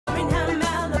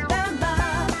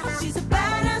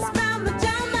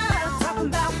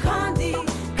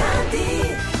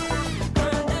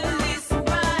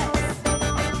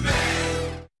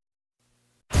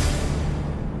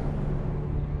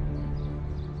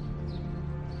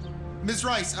Ms.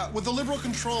 Rice, with the liberal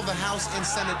control of the House and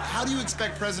Senate, how do you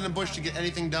expect President Bush to get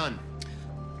anything done?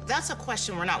 That's a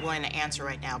question we're not willing to answer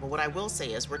right now, but what I will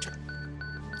say is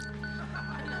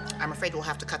I'm afraid we'll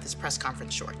have to cut this press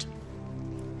conference short.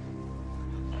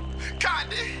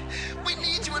 Condi, we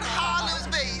need you in Harlem,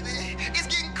 baby. It's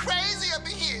getting crazy up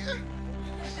in here.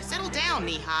 Settle down,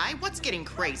 knee-high. What's getting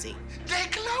crazy? They're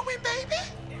glowing, baby.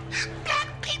 Black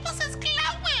people's is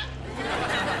glowing.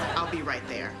 I'll be right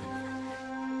there.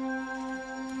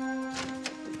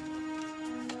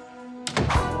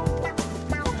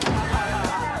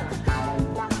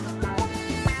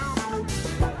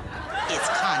 It's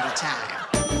Condi time.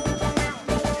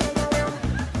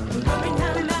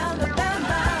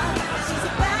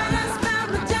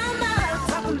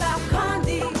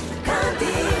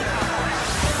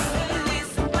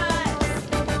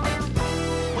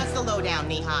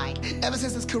 Knee-high. Ever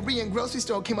since this Korean grocery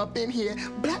store came up in here,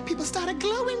 black people started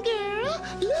glowing, girl.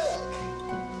 Look.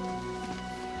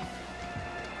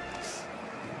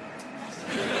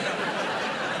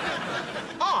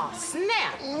 Aw,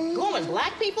 snap. Glowing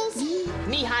black peoples?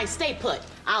 Knee-high, stay put.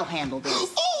 I'll handle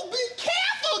this. Oh, be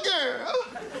careful, girl.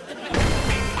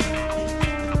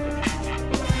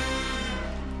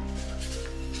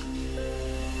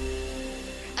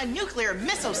 A nuclear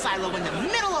missile silo in the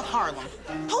middle of Harlem.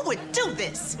 Who would do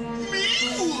this? Me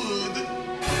would.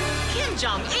 Kim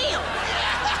Jong-il.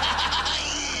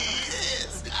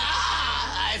 Yes.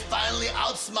 I finally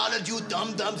outsmarted you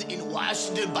dum-dums in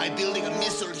Washington by building a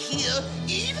missile here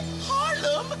in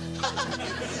Harlem.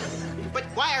 But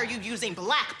why are you using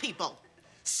black people?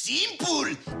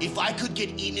 Simple. If I could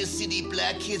get inner city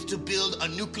black kids to build a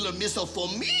nuclear missile for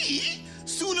me,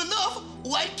 soon enough,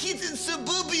 white kids in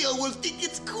suburbia will think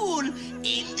it's cool. And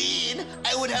then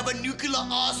I would have a nuclear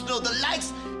arsenal, the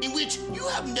likes in which you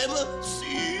have never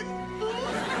seen.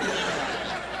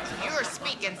 You're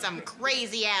speaking some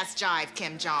crazy-ass jive,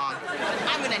 Kim Jong.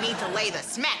 I'm gonna need to lay the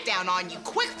smackdown on you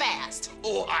quick fast.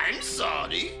 Oh, I'm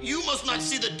sorry. You must not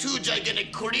see the two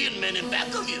gigantic Korean men in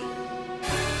back of you.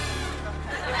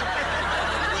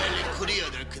 Well, in Korea,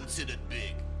 they're considered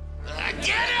big.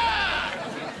 Get her!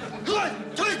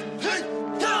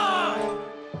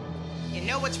 You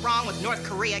know what's wrong with North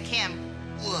Korea, Kim?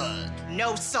 What?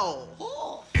 No soul.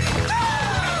 Oh.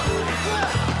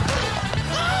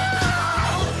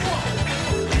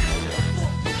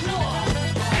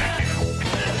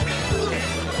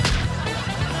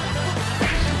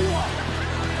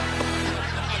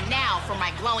 And now for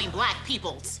my glowing black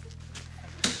peoples.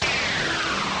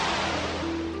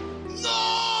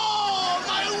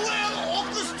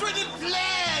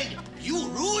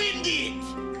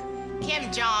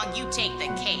 Kim Jong, you take the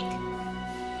cake.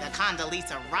 The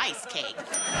Condoleezza Rice cake.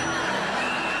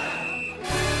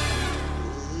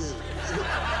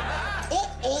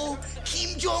 Uh-oh,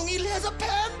 Kim Jong-il has a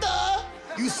panda.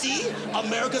 You see,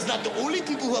 America's not the only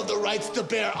people who have the rights to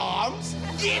bear arms.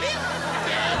 Get it?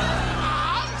 Bear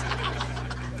arms?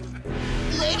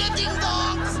 Later,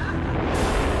 ding-dongs.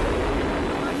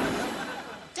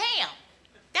 Damn,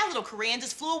 that little Korean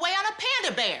just flew away on a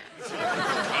panda bear.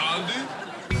 Condi?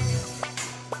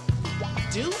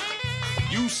 Dude?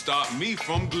 You stopped me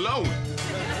from glowing.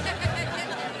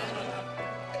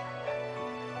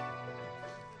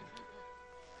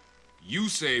 You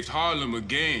saved Harlem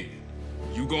again.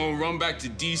 You gonna run back to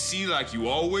D.C. like you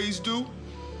always do?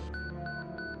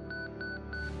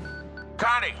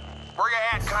 Condi, where you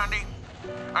at, Condi?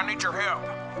 I need your help.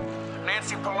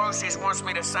 Nancy Pelosi wants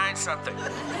me to sign something.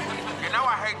 You know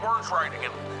I hate words writing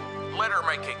and letter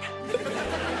making.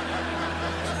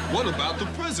 What about the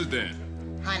president?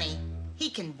 Honey, he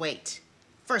can wait.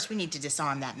 First, we need to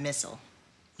disarm that missile.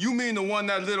 You mean the one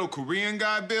that little Korean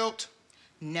guy built?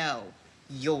 No,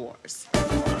 yours.